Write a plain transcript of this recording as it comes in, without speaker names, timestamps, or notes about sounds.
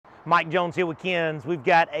Mike Jones here with Ken's. We've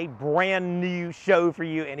got a brand new show for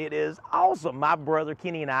you, and it is awesome. My brother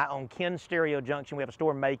Kenny and I own Ken's Stereo Junction. We have a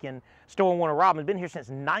store in Macon, store in Warner Robins. Been here since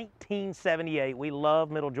 1978. We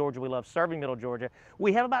love Middle Georgia. We love serving Middle Georgia.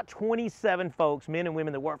 We have about 27 folks, men and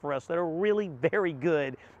women that work for us, that are really very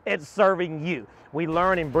good at serving you. We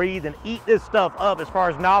learn and breathe and eat this stuff up as far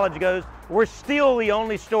as knowledge goes. We're still the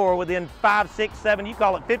only store within 5, 6, 7, you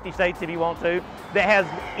call it 50 states if you want to, that has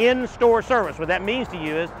in-store service. What that means to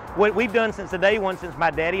you is, what we've done since the day one, since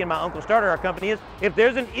my daddy and my uncle started our company, is if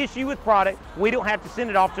there's an issue with product, we don't have to send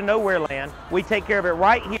it off to nowhere land. We take care of it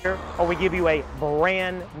right here, or we give you a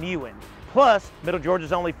brand new one. Plus, Middle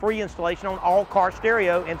Georgia's only free installation on all car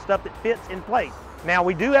stereo and stuff that fits in place. Now,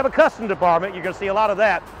 we do have a custom department. You're going to see a lot of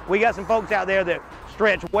that. We got some folks out there that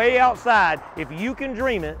stretch way outside. If you can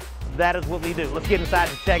dream it, that is what we do. Let's get inside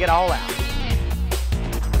and check it all out.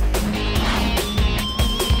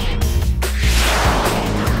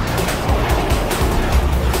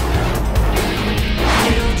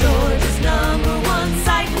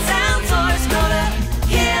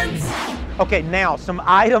 Okay, now some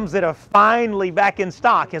items that are finally back in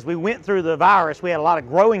stock. As we went through the virus, we had a lot of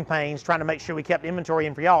growing pains trying to make sure we kept inventory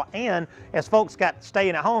in for y'all. And as folks got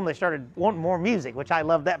staying at home, they started wanting more music, which I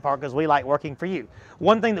love that part because we like working for you.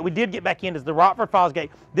 One thing that we did get back in is the Rockford Fosgate.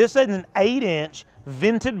 This is an 8-inch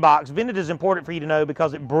vented box. Vented is important for you to know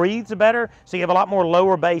because it breathes better, so you have a lot more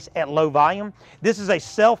lower bass at low volume. This is a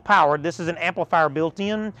self-powered, this is an amplifier built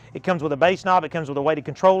in. It comes with a bass knob, it comes with a way to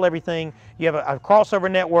control everything. You have a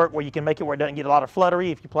crossover network where you can make it where it doesn't get a lot of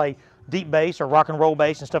fluttery if you play deep bass or rock and roll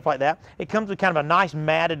bass and stuff like that. It comes with kind of a nice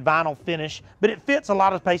matted vinyl finish, but it fits a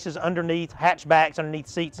lot of places underneath hatchbacks, underneath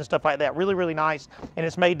seats and stuff like that. Really, really nice, and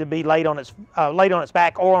it's made to be laid on its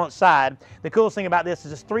back or on its side. The coolest thing about this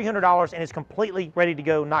is it's $300 and it's completely ready to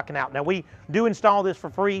go, knocking out. Now, we do install this for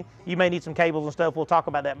free. You may need some cables and stuff. We'll talk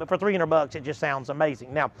about that, but for 300 bucks, it just sounds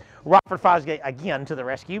amazing. Now, Rockford Fosgate, again, to the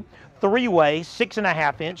rescue. 3-way,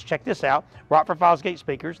 6.5-inch, check this out, Rockford Fosgate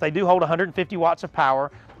speakers. They do hold 150 watts of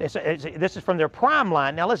power. This is from their Prime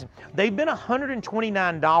line. Now listen, they've been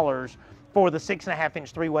 $129 for the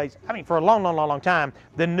 6.5-inch 3-ways, I mean, for a long, long, long, long time.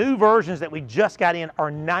 The new versions that we just got in are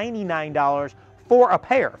 $99 for a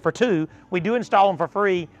pair, for two. We do install them for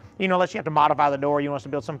free, you know, unless you have to modify the door, you want us to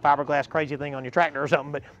build some fiberglass crazy thing on your tractor or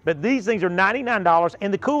something, but these things are $99,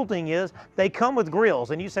 and the cool thing is they come with grills,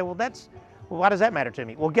 and you say, well, why does that matter to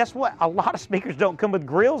me? Well, guess what? A lot of speakers don't come with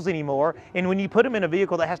grills anymore, and when you put them in a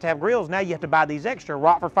vehicle that has to have grills, now you have to buy these extra.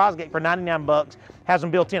 Rockford Fosgate for 99 bucks has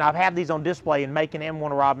them built in. I've had these on display in Macon and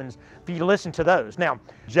Warner Robins for you to listen to those. Now,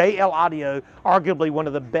 JL Audio, arguably one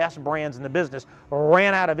of the best brands in the business,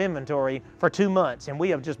 ran out of inventory for 2 months, and we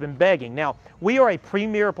have just been begging. Now, we are a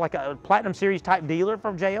premier, like a Platinum Series type dealer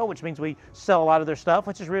from JL, which means we sell a lot of their stuff,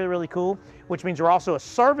 which is really, really cool, which means we're also a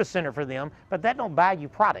service center for them, but that don't buy you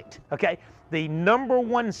product, okay? The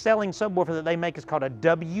 #1 selling subwoofer that they make is called a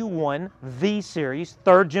W1 V Series,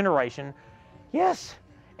 3rd generation. Yes,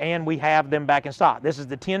 and we have them back in stock. This is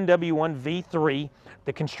the 10W1 V3.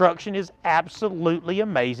 The construction is absolutely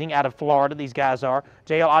amazing. Out of Florida, these guys are.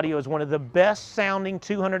 JL Audio is one of the best sounding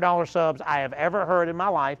 $200 subs I have ever heard in my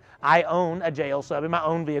life. I own a JL sub in my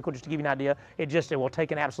own vehicle, just to give you an idea. It will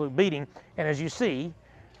take an absolute beating. And as you see,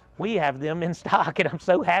 we have them in stock, and I'm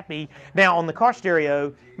so happy. Now, on the car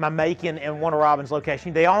stereo, my Macon and Warner Robins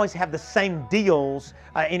location, they always have the same deals,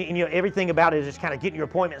 and you know, everything about it is just kind of getting your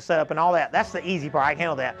appointment set up and all that. That's the easy part. I can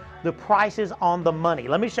handle that. The price is on the money.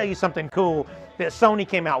 Let me show you something cool that Sony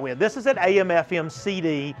came out with. This is an AM/FM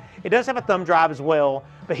CD. It does have a thumb drive as well,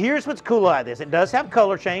 but here's what's cool about this. It does have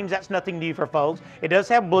color change. That's nothing new for folks. It does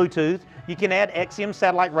have Bluetooth. You can add XM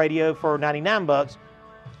satellite radio for 99 bucks.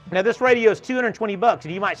 Now, this radio is 220 bucks,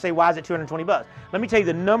 and you might say, why is it 220 bucks? Let me tell you,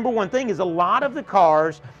 the #1 thing is a lot of the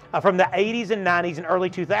cars from the 80s and 90s and early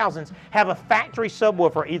 2000s have a factory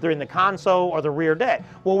subwoofer either in the console or the rear deck.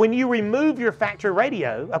 Well, when you remove your factory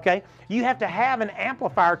radio, okay, you have to have an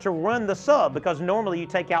amplifier to run the sub because normally you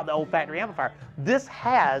take out the old factory amplifier. This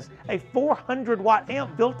has a 400-watt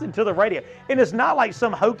amp built into the radio, and it's not like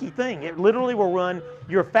some hokey thing. It literally will run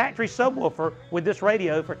your factory subwoofer with this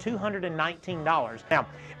radio for $219. Now,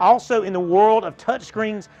 also in the world of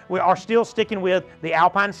touchscreens, we are still sticking with the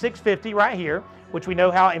Alpine 650 right here, which we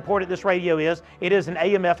know how important this radio is. It is an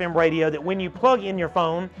AM/FM radio that when you plug in your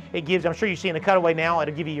phone, it gives, I'm sure you see in the cutaway now,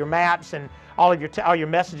 it'll give you your maps and all your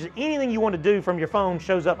messages. Anything you want to do from your phone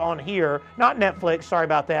shows up on here. Not Netflix, sorry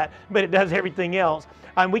about that, but it does everything else.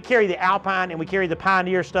 We carry the Alpine, and we carry the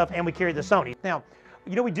Pioneer stuff, and we carry the Sony. Now,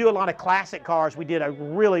 You know, we do a lot of classic cars. We did a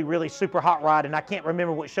really, really super hot rod, and I can't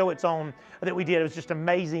remember what show it's on that we did. It was just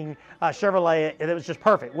amazing Chevrolet, and it was just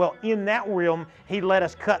perfect. Well, in that realm, he let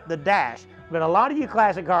us cut the dash. But a lot of you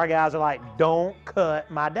classic car guys are like, don't cut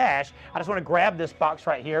my dash. I just want to grab this box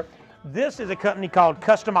right here. This is a company called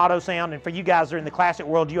Custom Auto Sound, and for you guys that are in the classic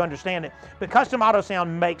world, you understand it. But Custom Auto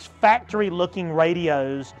Sound makes factory-looking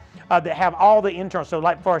radios that have all the internals. So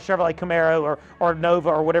like for a Chevrolet Camaro or Nova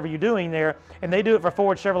or whatever you're doing there, and they do it for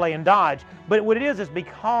Ford, Chevrolet, and Dodge. But what it is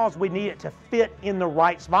because we need it to fit in the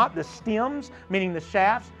right spot. The stems, meaning the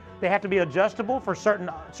shafts, they have to be adjustable for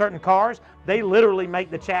certain cars. They literally make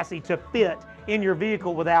the chassis to fit in your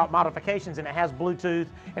vehicle without modifications, and it has Bluetooth,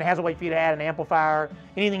 and it has a way for you to add an amplifier.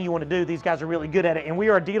 Anything you want to do, these guys are really good at it, and we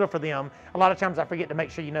are a dealer for them. A lot of times I forget to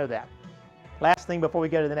make sure you know that. Last thing before we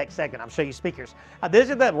go to the next segment, I'll show you speakers.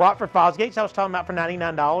 These are the Rockford Fosgates I was talking about for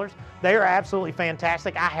 $99. They are absolutely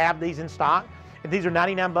fantastic. I have these in stock. These are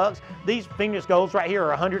 99 bucks. These Phoenix Golds right here are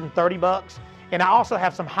 130 bucks. And I also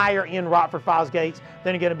have some higher end Rockford Fosgates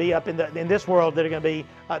that are going to be up in this world that are going to be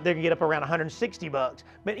they're going to get up around 160 bucks.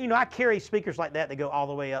 But you know, I carry speakers like that go all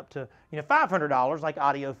the way up to $500 like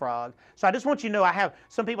Audio Frog. So I just want you to know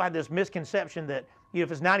some people have this misconception that if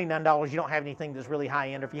it's $99 you don't have anything that's really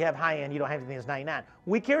high end, or if you have high end you don't have anything that's 99.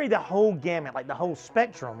 We carry the whole gamut, like the whole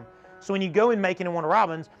spectrum. So when you go in Macon and Warner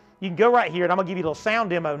Robins, you can go right here, and I'm going to give you a little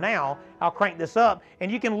sound demo now. I'll crank this up, and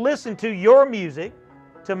you can listen to your music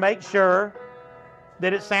to make sure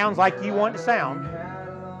that it sounds like you want it to sound.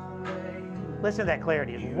 Listen to that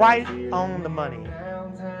clarity. It's right on the money. I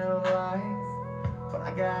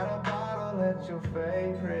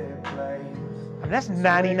mean, that's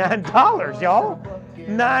 $99, y'all.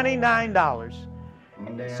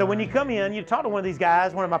 $99. So when you come in, you talk to one of these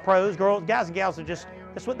guys, one of my pros, guys and gals are just,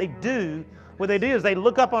 that's what they do. What they do is they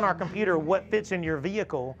look up on our computer what fits in your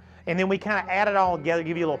vehicle, and then we kind of add it all together,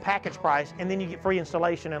 give you a little package price, and then you get free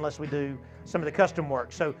installation unless we do some of the custom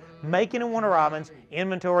work. So Macon and Warner Robins,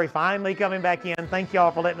 inventory finally coming back in. Thank y'all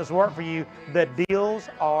for letting us work for you. The deals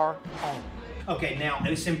are on. Okay, now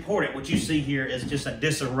it's important. What you see here is just a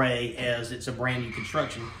disarray as it's a brand new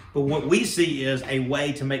construction. But what we see is a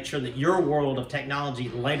way to make sure that your world of technology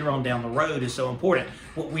later on down the road is so important.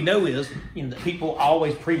 What we know is that people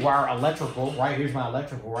always pre-wire electrical. Right, here's my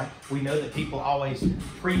electrical, right? We know that people always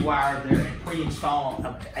pre-wire their and pre-install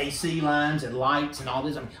AC lines and lights and all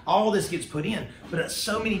this. I mean, all this gets put in. But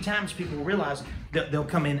so many times people realize that they'll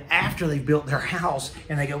come in after they've built their house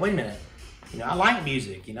and they go, wait a minute. I like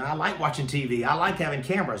music, I like watching TV, I like having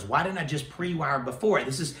cameras. Why didn't I just pre-wire before it?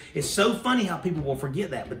 It's so funny how people will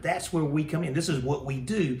forget that, but that's where we come in. This is what we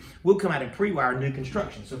do. We'll come out and pre-wire new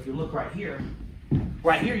construction. So if you look right here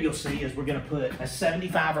you'll see is we're going to put a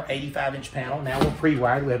 75 or 85 inch panel. Now we're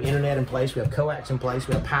pre-wired. We have internet in place. We have coax in place.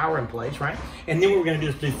 We have power in place, right? And then what we're going to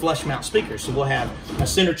do is do flush mount speakers. So we'll have a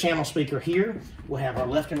center channel speaker here. We'll have our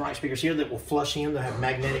left and right speakers here that will flush in. They'll have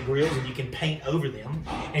magnetic grills and you can paint over them.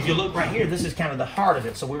 And if you look right here, this is kind of the heart of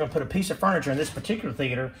it. So we're going to put a piece of furniture in this particular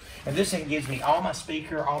theater, and this thing gives me all my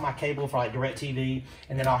speaker, all my cable for like DirecTV,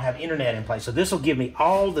 and then I'll have internet in place. So this will give me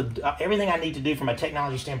all the everything I need to do from a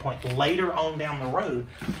technology standpoint later on down the road,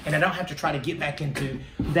 and I don't have to try to get back into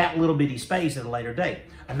that little bitty space at a later date.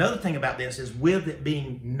 Another thing about this is with it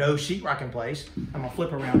being no sheetrock in place, I'm going to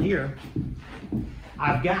flip around here,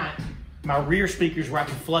 I've got my rear speakers where I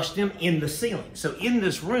can flush them in the ceiling. So in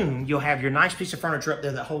this room, you'll have your nice piece of furniture up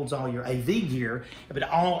there that holds all your AV gear, but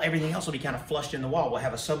everything else will be kind of flushed in the wall. We'll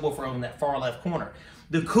have a subwoofer on that far left corner.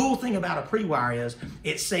 The cool thing about a pre-wire is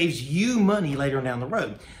it saves you money later down the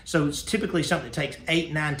road. So it's typically something that takes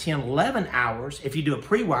 8, 9, 10, 11 hours. If you do a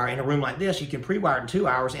pre-wire in a room like this, you can pre-wire it in 2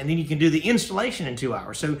 hours, and then you can do the installation in 2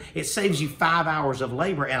 hours. So it saves you 5 hours of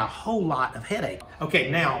labor and a whole lot of headache.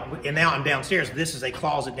 Okay, now I'm downstairs. This is a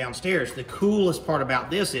closet downstairs. The coolest part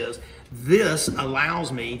about this is this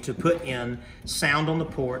allows me to put in sound on the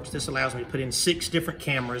porch. This allows me to put in 6 different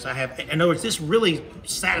cameras. In other words, this really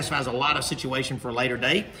satisfies a lot of situation for a later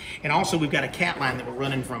date. And also we've got a cat line that we're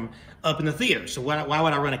running from up in the theater. So why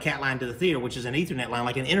would I run a cat line to the theater, which is an Ethernet line,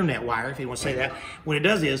 like an internet wire, if you want to say that. What it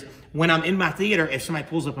does is, when I'm in my theater, if somebody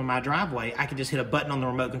pulls up in my driveway, I can just hit a button on the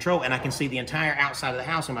remote control and I can see the entire outside of the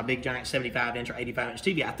house on my big giant 75-inch or 85-inch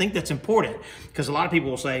TV. I think that's important because a lot of people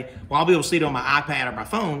will say, well, I'll be able to see it on my iPad or my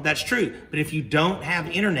phone. That's true. But if you don't have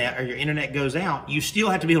internet or your internet goes out, you still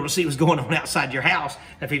have to be able to see what's going on outside your house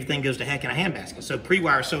if everything goes to heck in a handbasket. So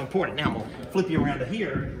pre-wire is so important. Now I'm going to flip you around to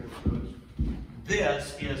here.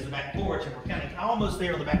 this is the back porch, and we're kind of almost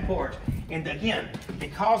there on the back porch. And again,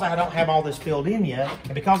 because I don't have all this filled in yet,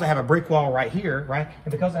 and because I have a brick wall right here, right,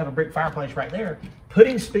 and because I have a brick fireplace right there,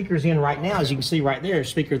 putting speakers in right now, as you can see right there, a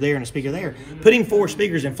speaker there and a speaker there, putting 4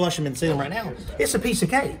 speakers and flush them in the ceiling right now, it's a piece of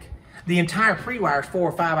cake. The entire pre-wire is 4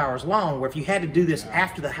 or 5 hours long, where if you had to do this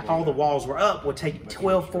after all the walls were up, would take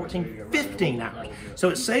 12, 14, 15 hours. So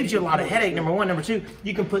it saves you a lot of headache, number one. Number two,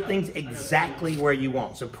 you can put things exactly where you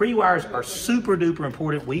want. So pre-wires are super duper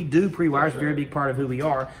important. We do pre-wires, a very big part of who we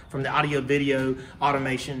are, from the audio, video,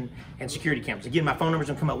 automation, and security cameras. Again, my phone number's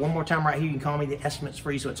gonna come up one more time right here. You can call me. The estimate's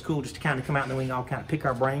free, so it's cool just to kind of come out and then we can all kind of pick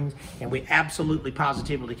our brains. And we absolutely,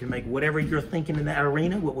 positively can make whatever you're thinking in that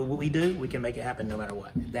arena, what we do, we can make it happen no matter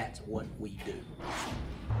what. That's what we do.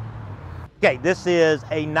 Okay, this is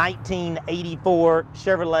a 1984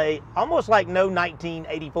 Chevrolet, almost like no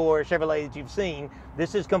 1984 Chevrolet that you've seen.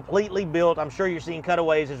 This is completely built. I'm sure you're seeing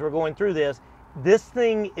cutaways as we're going through this. This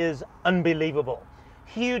thing is unbelievable.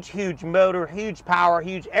 Huge, huge motor, huge power,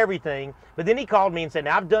 huge everything. But then he called me and said,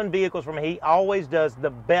 now I've done vehicles from him. He always does the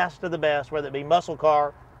best of the best, whether it be muscle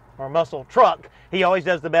car or muscle truck. He always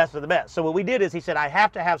does the best of the best. So what we did is he said, I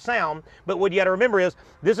have to have sound, but what you got to remember is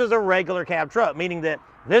this is a regular cab truck, meaning that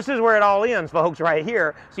this is where it all ends, folks, right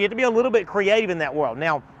here. So you have to be a little bit creative in that world.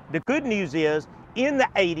 Now, the good news is in the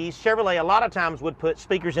 80s, Chevrolet a lot of times would put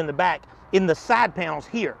speakers in the back in the side panels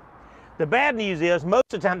here. The bad news is most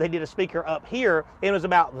of the time they did a speaker up here and it was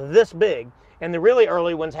about this big. And the really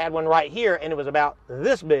early ones had one right here and it was about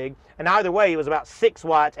this big. And either way, it was about 6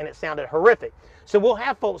 watts and it sounded horrific. So we'll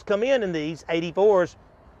have folks come in these 84s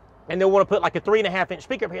and they'll want to put like a 3.5-inch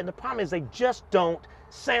speaker up here. And the problem is they just don't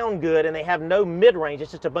sound good and they have no mid-range.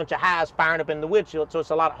 It's just a bunch of highs firing up in the windshield, so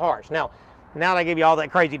it's a lot harsh. Now that I give you all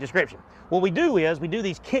that crazy description. What we do is we do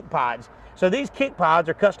these kick pods. So these kick pods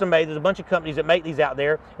are custom made. There's a bunch of companies that make these out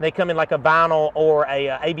there, and they come in like a vinyl or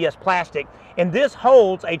a ABS plastic. And this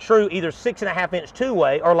holds a true either 6.5-inch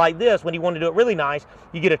two-way, or like this, when you want to do it really nice,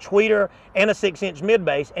 you get a tweeter and a 6-inch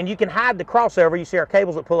mid-bass, and you can hide the crossover. You see our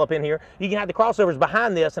cables that pull up in here. You can hide the crossovers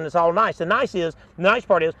behind this, and it's all nice. The nice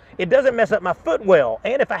part is it doesn't mess up my footwell.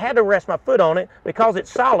 And if I had to rest my foot on it, because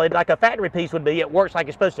it's solid, like a factory piece would be, it works like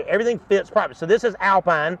it's supposed to. Everything fits properly. So this is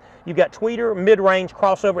Alpine. You've got tweeter, mid-range,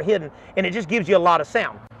 crossover hidden, and it just gives you a lot of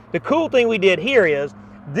sound. The cool thing we did here is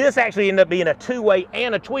this actually ended up being a two-way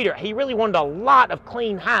and a tweeter. He really wanted a lot of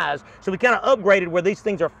clean highs, so we kind of upgraded where these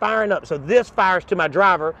things are firing up. So this fires to my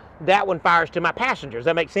driver, that one fires to my passengers.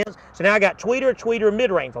 That makes sense? So now I got tweeter,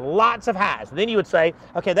 mid-range, lots of highs. Then you would say,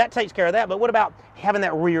 okay, that takes care of that, but what about having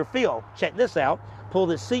that rear fill? Check this out. Pull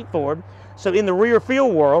this seat forward. So in the rear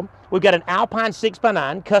fill world, we've got an Alpine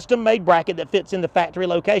 6x9 custom-made bracket that fits in the factory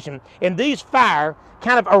location. And these fire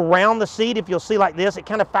kind of around the seat. If you'll see like this, it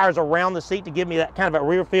kind of fires around the seat to give me that kind of a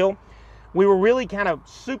rear fill. We were really kind of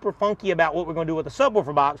super funky about what we're going to do with the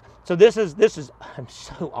subwoofer box. So this is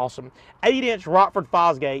so awesome. 8-inch Rockford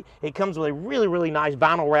Fosgate. It comes with a really, really nice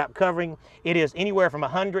vinyl wrap covering. It is anywhere from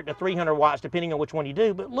 100 to 300 watts, depending on which one you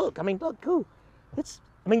do. But look, look, cool. This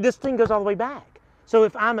thing goes all the way back. So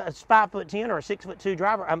if I'm a 5'10" or a 6'2"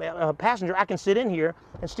 driver, I'm a passenger, I can sit in here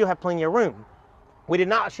and still have plenty of room. We did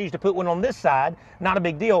not choose to put one on this side, not a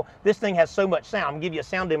big deal. This thing has so much sound. I'm gonna give you a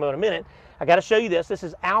sound demo in a minute. I gotta show you this. This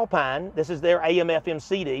is Alpine. This is their AM FM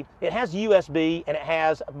CD. It has USB and it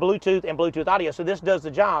has Bluetooth and Bluetooth audio, so this does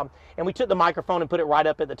the job. And we took the microphone and put it right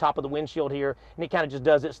up at the top of the windshield here, and it kind of just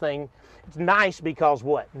does its thing. It's nice because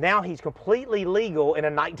what? Now he's completely legal in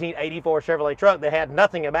a 1984 Chevrolet truck that had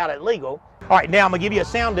nothing about it legal. All right, now I'm gonna give you a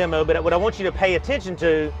sound demo, but what I want you to pay attention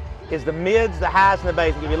to is the mids, the highs, and the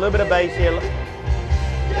bass. I'll give you a little bit of bass here.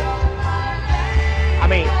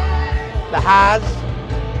 The highs,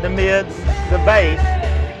 the mids, the bass.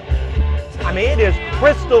 It is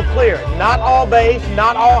crystal clear. Not all bass,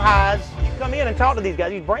 not all highs. You come in and talk to these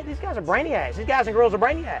guys. These guys are brainiacs. These guys and girls are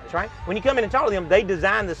brainiacs, right? When you come in and talk to them, they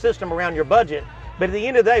design the system around your budget. But at the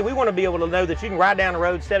end of the day, we want to be able to know that you can ride down the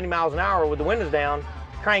road 70 miles an hour with the windows down,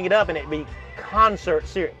 crank it up, and it be concert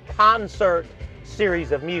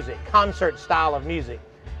series of music, concert style of music.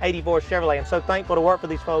 84 Chevrolet. I'm so thankful to work for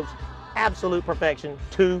these folks. Absolute perfection.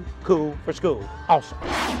 Too cool for school. Awesome.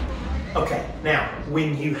 Okay, now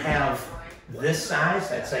when you have this size,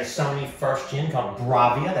 that's a Sony first gen called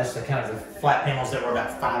Bravia. That's the kind of the flat panels that were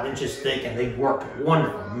about 5 inches thick, and they work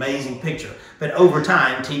wonderful, amazing picture. But over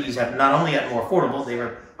time, TVs have not only gotten more affordable, they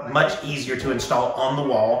were much easier to install on the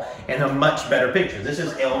wall and a much better picture. This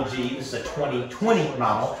is LG, this is a 2020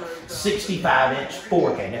 model, 65-inch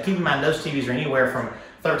 4K. Now keep in mind, those TVs are anywhere from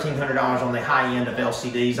 $1,300 on the high end of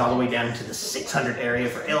LCDs, all the way down into the $600 area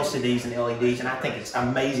for LCDs and LEDs, and I think it's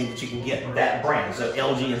amazing that you can get that brand. So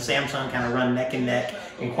LG and Samsung kind of run neck and neck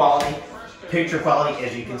in quality. Picture quality,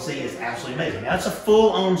 as you can see, is absolutely amazing. Now, it's a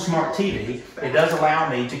full-on smart TV. It does allow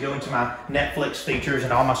me to go into my Netflix features,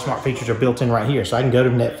 and all my smart features are built in right here. So I can go to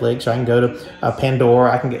Netflix, I can go to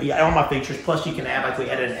Pandora, I can get all my features, plus you can add, like we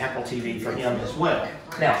added an Apple TV for him as well.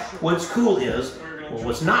 Now, what's cool is, well,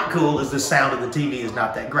 what's not cool is the sound of the TV is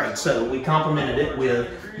not that great. So we complemented it with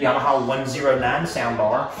Yamaha 109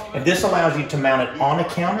 soundbar, and this allows you to mount it on a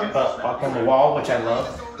counter up on the wall, which I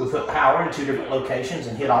love. We put power in 2 different locations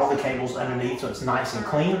and hit all the cables underneath, so it's nice and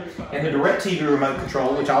clean. And the DirecTV remote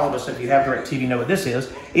control, which all of us, if you have DirecTV, know what this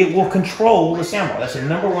is, it will control the soundbar. That's the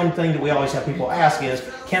 #1 thing that we always have people ask is,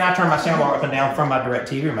 can I turn my soundbar up and down from my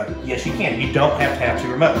DirecTV remote? Yes, you can. You don't have to have 2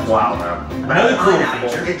 remotes. Wow, man. Another cool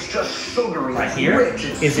feature It's just sugary, right here rich,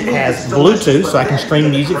 is it has Bluetooth, so I can stream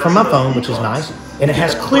music from my phone, which is nice. And it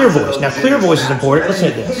has clear voice. Now, clear voice is important. Let's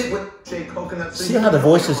hit this. See how the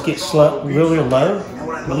voices get slow, really low?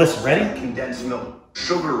 But listen, ready? Condensed milk.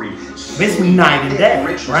 Sugary. It's night and day,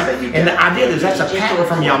 right? And the idea is that's a patent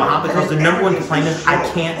from Yamaha because the #1 complaint is I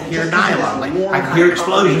can't hear dialogue. Like, I can hear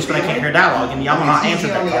explosions, but I can't hear dialogue. And Yamaha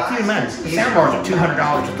answered that. A few minutes. The soundbars are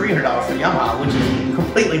 $200 to $300 for Yamaha, which is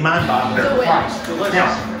completely mind-boggling price.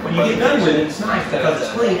 Now, when you get done with it, it's nice because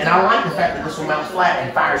it's clean. And I like the fact that this will mount flat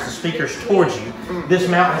and fires the speakers towards you. This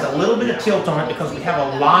mount has a little bit of tilt on it because we have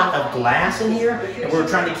a lot of glass in here, and we're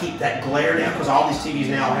trying to keep that glare down because all these TVs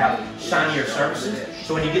now have shinier surfaces.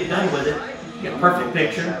 So when you get done with it, you get a perfect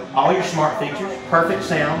picture, all your smart features, perfect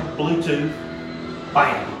sound, Bluetooth,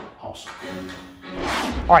 bam, awesome.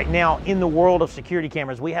 All right, now in the world of security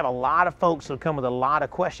cameras, we have a lot of folks who come with a lot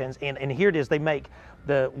of questions, and here it is. They make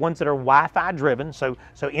the ones that are Wi-Fi driven. So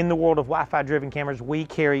in the world of Wi-Fi driven cameras, we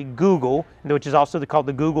carry Google, which is also called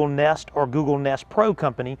the Google Nest or Google Nest Pro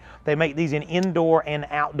company. They make these in indoor and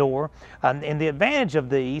outdoor, and the advantage of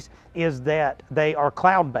these is that they are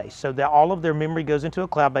cloud-based, so that all of their memory goes into a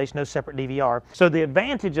cloud-based, no separate DVR. So the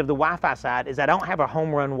advantage of the Wi-Fi side is I don't have a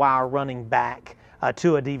home run wire running back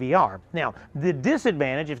to a DVR. Now, the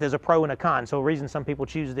disadvantage, if there's a pro and a con, so the reason some people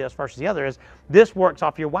choose this versus the other is this works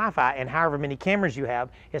off your Wi-Fi, and however many cameras you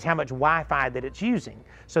have is how much Wi-Fi that it's using.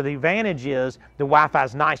 So the advantage is the Wi-Fi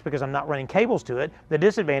is nice because I'm not running cables to it. The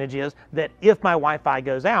disadvantage is that if my Wi-Fi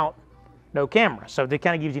goes out, no camera. So that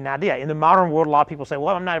kind of gives you an idea. In the modern world, a lot of people say,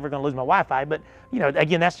 well, I'm not ever going to lose my Wi-Fi, but you know,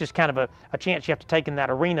 again, that's just kind of a chance you have to take in that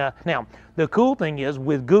arena. Now, the cool thing is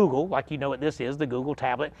with Google, like you know what this is, the Google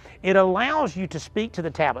tablet, it allows you to speak to the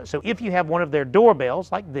tablet. So if you have one of their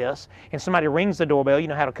doorbells like this, and somebody rings the doorbell, you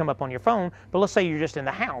know how to come up on your phone, but let's say you're just in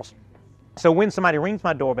the house. So when somebody rings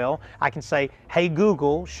my doorbell, I can say, hey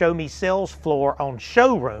Google, show me sales floor on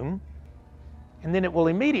showroom, and then it will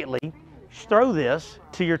immediately throw this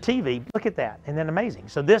to your TV. Look at that, and then amazing.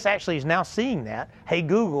 So this actually is now seeing that. Hey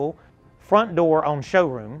Google, front door on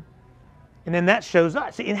showroom, and then that shows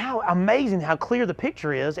up. See, and how amazing, how clear the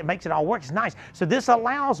picture is. It makes it all work. It's nice. So this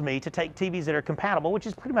allows me to take TVs that are compatible, which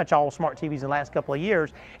is pretty much all smart TVs in the last couple of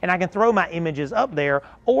years, and I can throw my images up there,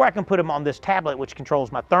 or I can put them on this tablet, which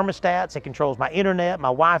controls my thermostats, it controls my internet, my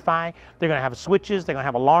Wi-Fi. They're going to have switches, they're going to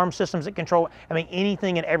have alarm systems that control. I mean,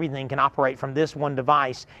 anything and everything can operate from this one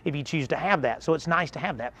device if you choose to have that. So it's nice to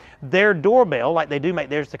have that. Their doorbell, like they do make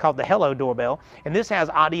theirs, they're called the Hello doorbell, and this has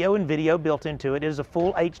audio and video built into it. It is a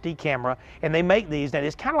full HD camera. And they make these, now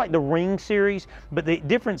it's kind of like the Ring series, but the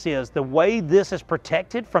difference is the way this is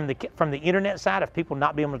protected from the internet side of people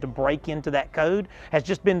not being able to break into that code has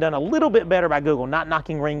just been done a little bit better by Google. Not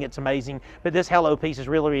knocking Ring, it's amazing, but this Hello piece is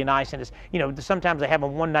really, really nice, and it's, you know, sometimes they have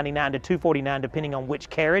them $199 to $249 depending on which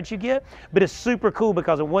carriage you get, but it's super cool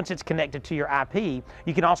because once it's connected to your IP,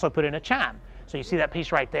 you can also put in a chime. So you see that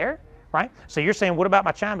piece right there, right? So you're saying, what about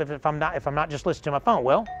my chime if I'm not just listening to my phone?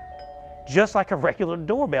 Well, just like a regular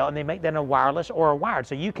doorbell, and they make that in a wireless or a wired.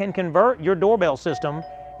 So you can convert your doorbell system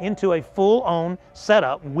into a full-on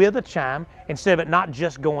setup with a chime instead of it not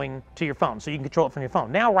just going to your phone. So you can control it from your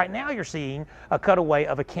phone. Now, right now you're seeing a cutaway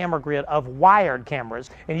of a camera grid of wired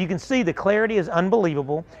cameras, and you can see the clarity is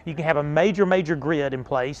unbelievable. You can have a major, major grid in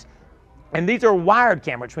place. And these are wired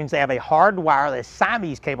cameras, which means they have a hard wire, a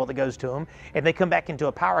Siamese cable that goes to them, and they come back into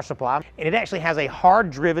a power supply. And it actually has a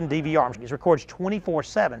hard-driven DVR. It records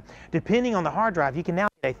 24/7. Depending on the hard drive, you can now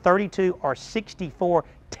get a 32 or 64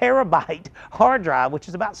 terabyte hard drive, which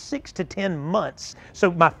is about 6 to 10 months. So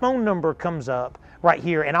my phone number comes up right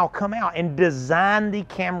here, and I'll come out and design the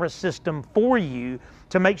camera system for you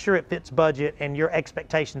to make sure it fits budget and your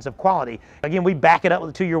expectations of quality. Again, we back it up with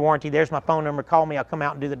a 2-year warranty. There's my phone number. Call me. I'll come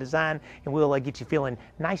out and do the design, and we'll get you feeling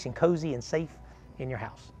nice and cozy and safe in your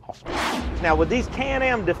house. Awesome. Now with these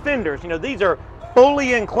Can-Am Defenders, you know, these are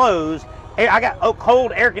fully enclosed. I got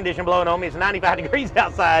cold air conditioning blowing on me. It's 95 degrees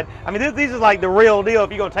outside. I mean, this is like the real deal. If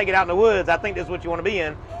you're going to take it out in the woods, I think this is what you want to be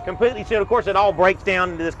in. Completely sealed. Of course, it all breaks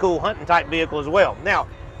down into this cool hunting type vehicle as well. Now,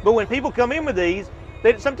 but when people come in with these,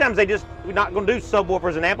 sometimes we're not going to do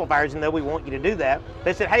subwoofers and amplifiers, and though we want you to do that.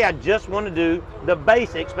 They said, hey, I just want to do the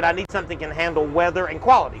basics, but I need something that can handle weather and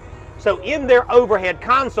quality. So in their overhead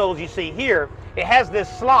consoles you see here, it has this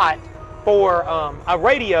slot for a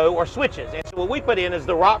radio or switches. And so what we put in is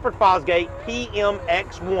the Rockford Fosgate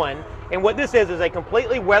PMX1. And what this is a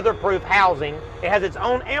completely weatherproof housing. It has its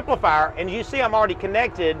own amplifier, and you see I'm already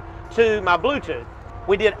connected to my Bluetooth.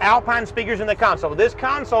 We did Alpine speakers in the console. This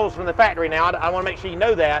console is from the factory now. I want to make sure you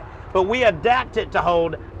know that. But we adapt it to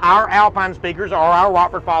hold our Alpine speakers or our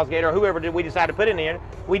Rockford Fosgate or whoever we decided to put in here.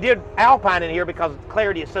 We did Alpine in here because the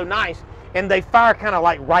clarity is so nice, and they fire kind of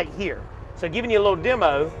like right here. So giving you a little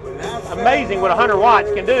demo, amazing what 100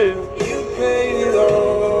 watts can do.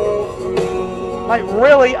 Like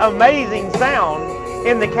really amazing sound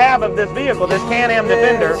in the cab of this vehicle, this Can-Am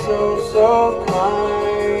Defender.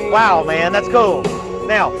 Wow, man, that's cool.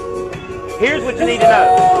 Now, here's what you need to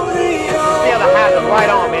know. See how the hat is right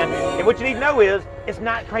on, man. And what you need to know is, it's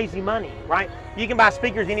not crazy money, right? You can buy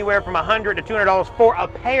speakers anywhere from $100 to $200 for a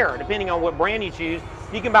pair, depending on what brand you choose.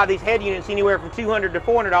 You can buy these head units anywhere from $200 to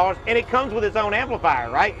 $400, and it comes with its own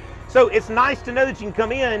amplifier, right? So it's nice to know that you can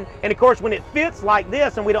come in, and of course, when it fits like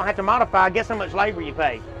this and we don't have to modify, guess how much labor you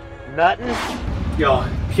pay? Nothing. Y'all,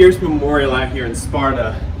 Pierce Memorial out here in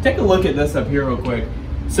Sparta. Take a look at this up here real quick.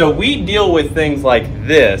 So we deal with things like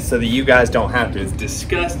this so that you guys don't have to. It's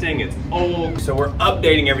disgusting, it's old. So we're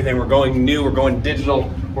updating everything. We're going new, we're going digital.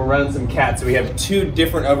 We're running some CAT. So we have 2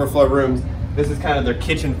 different overflow rooms. This is kind of their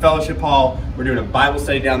kitchen fellowship hall. We're doing a Bible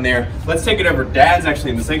study down there. Let's take it over. Dad's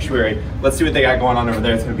actually in the sanctuary. Let's see what they got going on over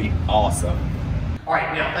there. It's gonna be awesome. All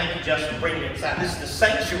right, now thank you, Justin, for bringing it inside. This is the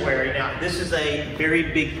sanctuary. Now, this is a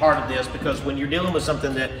very big part of this because when you're dealing with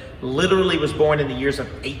something that literally was born in the years of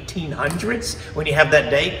 1800s, when you have that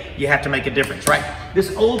date, you have to make a difference, right?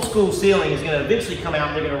 This old school ceiling is going to eventually come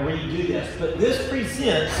out and they're going to redo this, but this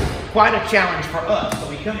presents quite a challenge for us. So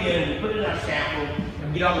we come in and we put it in our scaffold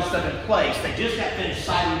and get all this stuff in place. They just got finished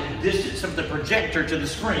sighting the distance of the projector to the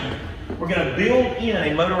screen. We're going to build in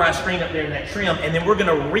a motorized screen up there in that trim, and then we're going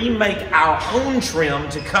to remake our own trim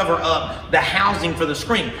to cover up the housing for the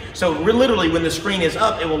screen. So literally when the screen is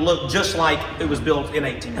up, it will look just like it was built in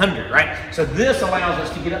 1800, right? So this allows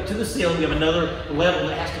us to get up to the ceiling. We have another level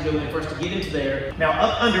that has to go in for us to get into there. Now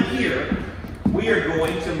up under here, we are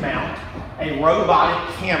going to mount a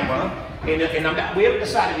robotic camera. And we haven't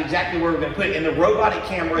decided exactly where we're going to put it. And the robotic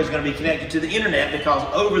camera is going to be connected to the internet because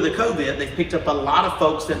over the COVID, they've picked up a lot of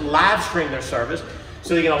folks that live stream their service.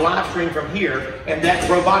 So they're going to live stream from here. And that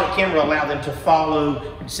robotic camera will allow them to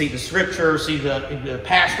follow, see the scripture, see the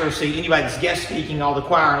pastor, see anybody that's guest speaking, all the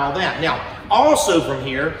choir and all that. Now, also from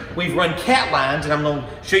here, we've run cat lines, and I'm going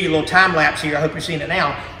to show you a little time lapse here. I hope you're seeing it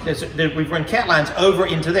now. We've run cat lines over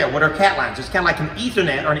into there. What are cat lines? It's kind of like an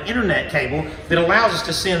Ethernet or an internet cable that allows us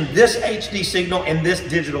to send this HD signal and this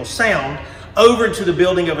digital sound over to the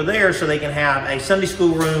building over there so they can have a Sunday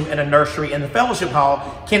school room and a nursery, and the fellowship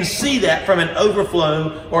hall can see that from an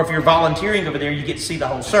overflow, or if you're volunteering over there, you get to see the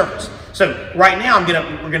whole service. So right now,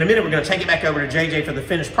 we're gonna take it back over to JJ for the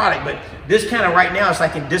finished product, but this kind of right now is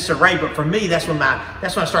like in disarray, but for me, that's when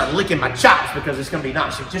I start licking my chops because it's gonna be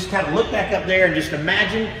nice. So just kind of look back up there and just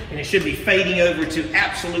imagine, and it should be fading over to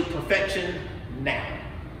absolute perfection now.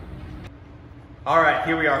 All right,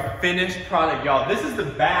 here we are, finished product, y'all. This is the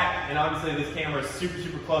back, and obviously this camera is super,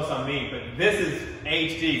 super close on me, but this is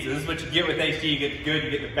HD. So this is what you get with HD. You get good, you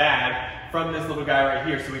get the bag from this little guy right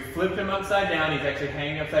here. So we flipped him upside down. He's actually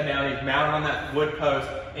hanging upside down. He's mounted on that wood post,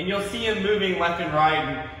 and you'll see him moving left and right,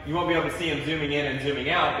 and you won't be able to see him zooming in and zooming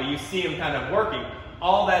out, but you see him kind of working.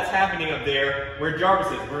 All that's happening up there where Jarvis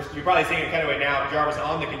is. You're probably seeing it kind of right now, Jarvis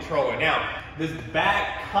on the controller. Now, this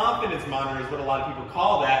back confidence monitor is what a lot of people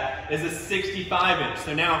call that, is a 65-inch.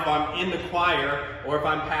 So now if I'm in the choir, or if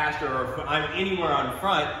I'm pastor, or if I'm anywhere on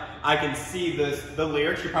front, I can see the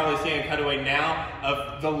lyrics. You're probably seeing a cutaway now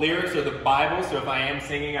of the lyrics or the Bible. So if I am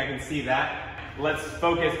singing, I can see that. Let's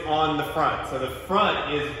focus on the front. So the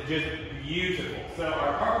front is just beautiful. So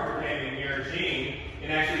our carpenter came in here, Gene,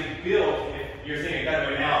 and actually built, if you're seeing a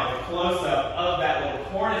cutaway now, the close-up of that little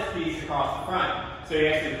cornice piece across the front. So you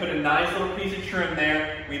actually put a nice little piece of trim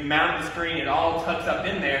there. We mounted the screen, it all tucks up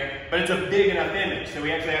in there, but it's a big enough image. So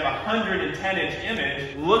we actually have a 110-inch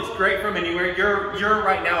image. Looks great from anywhere. You're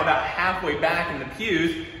right now about halfway back in the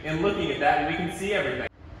pews and looking at that, and we can see everything.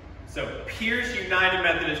 So Pierce United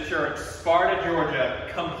Methodist Church, Sparta, Georgia,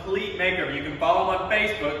 complete makeover. You can follow them on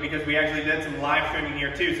Facebook because we actually did some live streaming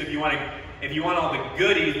here too. So if you want all the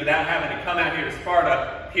goodies without having to come out here to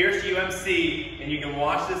Sparta, Pierce UMC, and you can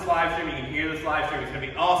watch this live stream, you can hear this live stream. It's going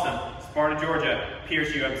to be awesome. Sparta, Georgia,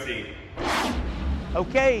 Pierce UMC.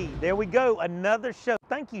 Okay, there we go, another show.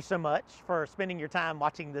 Thank you so much for spending your time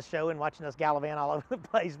watching this show and watching us gallivant all over the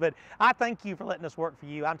place, but I thank you for letting us work for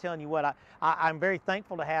you. I'm telling you what, I'm very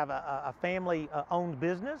thankful to have a family-owned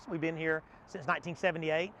business. We've been here since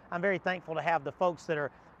 1978. I'm very thankful to have the folks that are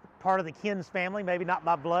part of the Kins family, maybe not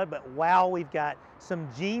by blood, but wow, we've got some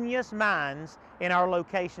genius minds in our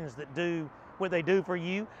locations that do what they do for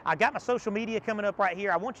you. I got my social media coming up right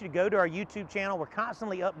here. I want you to go to our YouTube channel. We're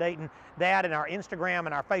constantly updating that, and our Instagram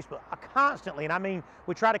and our Facebook. Constantly, and I mean,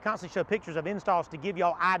 we try to constantly show pictures of installs to give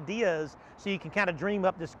y'all ideas so you can kind of dream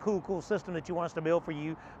up this cool system that you want us to build for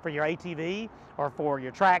you, for your ATV or for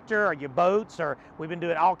your tractor or your boats, or we've been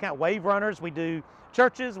doing all kind of wave runners. We do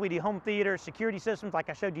churches, we do home theater, security systems like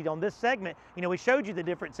I showed you on this segment. You know, we showed you the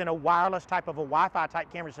difference in a wireless type of a Wi-Fi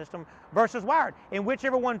type camera system versus wired. And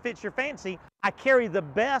whichever one fits your fancy, I carry the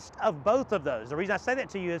best of both of those. The reason I say that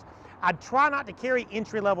to you is I try not to carry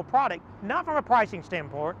entry-level product, not from a pricing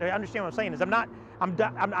standpoint. Understand what I'm saying is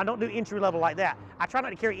I don't do entry-level like that. I try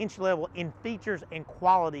not to carry entry-level in features and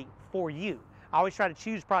quality for you. I always try to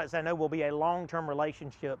choose products that I know will be a long-term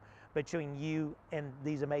relationship between you and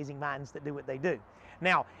these amazing minds that do what they do.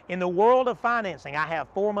 Now, in the world of financing, I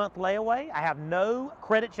have 4-month layaway, I have no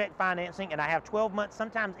credit check financing, and I have 12 months,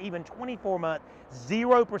 sometimes even 24-month,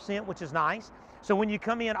 0%, which is nice. So when you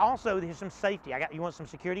come in, also, there's some safety. You want some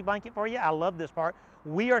security blanket for you? I love this part.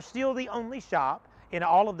 We are still the only shop in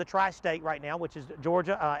all of the tri-state right now, which is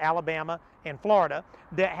Georgia, Alabama, and Florida,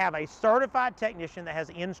 that have a certified technician that has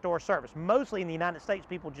in-store service. Mostly in the United States,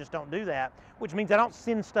 people just don't do that, which means I don't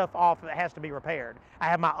send stuff off that has to be repaired. I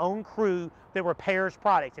have my own crew that repairs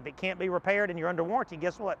products. If it can't be repaired and you're under warranty,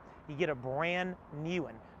 guess what? You get a brand new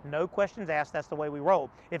one. No questions asked, that's the way we roll.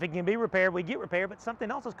 If it can be repaired, we get repaired, but something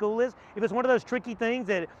else is cool is, if it's one of those tricky things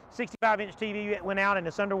that 65-inch TV went out and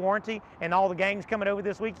it's under warranty and all the gang's coming over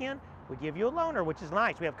this weekend, we give you a loaner, which is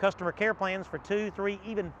nice. We have customer care plans for 2, 3,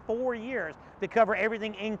 even 4 years that cover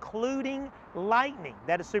everything, including lightning.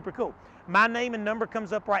 That is super cool. My name and number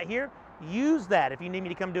comes up right here. Use that if you need me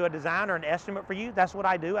to come do a design or an estimate for you. That's what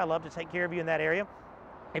I do. I love to take care of you in that area.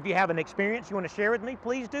 If you have an experience you want to share with me,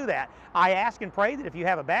 please do that. I ask and pray that if you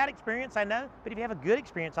have a bad experience, I know, but if you have a good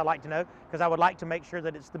experience, I'd like to know, because I would like to make sure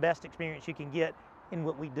that it's the best experience you can get in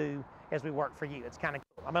what we do as we work for you. It's kind of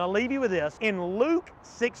cool. I'm going to leave you with this. In Luke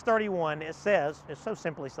 6:31, it says, it's so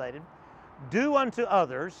simply stated, do unto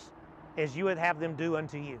others as you would have them do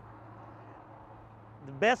unto you.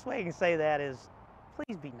 The best way I can say that is,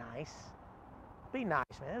 please be nice. Be nice,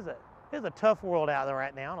 man. There's a tough world out there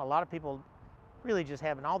right now, and a lot of people really just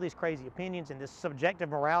having all these crazy opinions and this subjective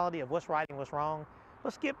morality of what's right and what's wrong.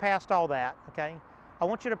 Let's get past all that, okay? I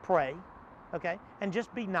want you to pray, okay? And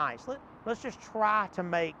just be nice. Let's just try to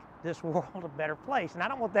make this world a better place. And I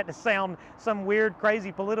don't want that to sound some weird,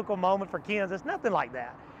 crazy political moment for Kins. It's nothing like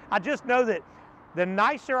that. I just know that the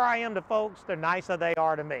nicer I am to folks, the nicer they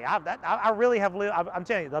are to me. I really have lived, I'm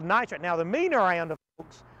telling you, the nicer, now the meaner I am to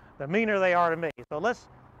folks, the meaner they are to me. So let's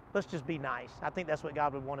just be nice. I think that's what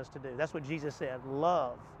God would want us to do. That's what Jesus said,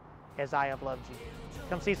 love as I have loved you.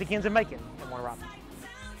 Come see us at Kins in Macon in Warner Robins.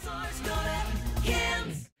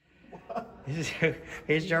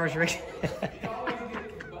 Here's Jarvis Rick.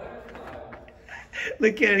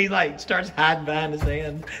 Look at him, he like starts hiding behind his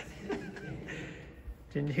hand.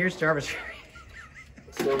 And here's Jarvis.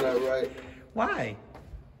 Still not right. Why?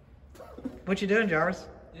 What you doing, Jarvis?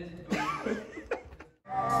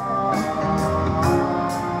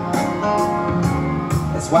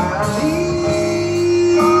 That's why I leave.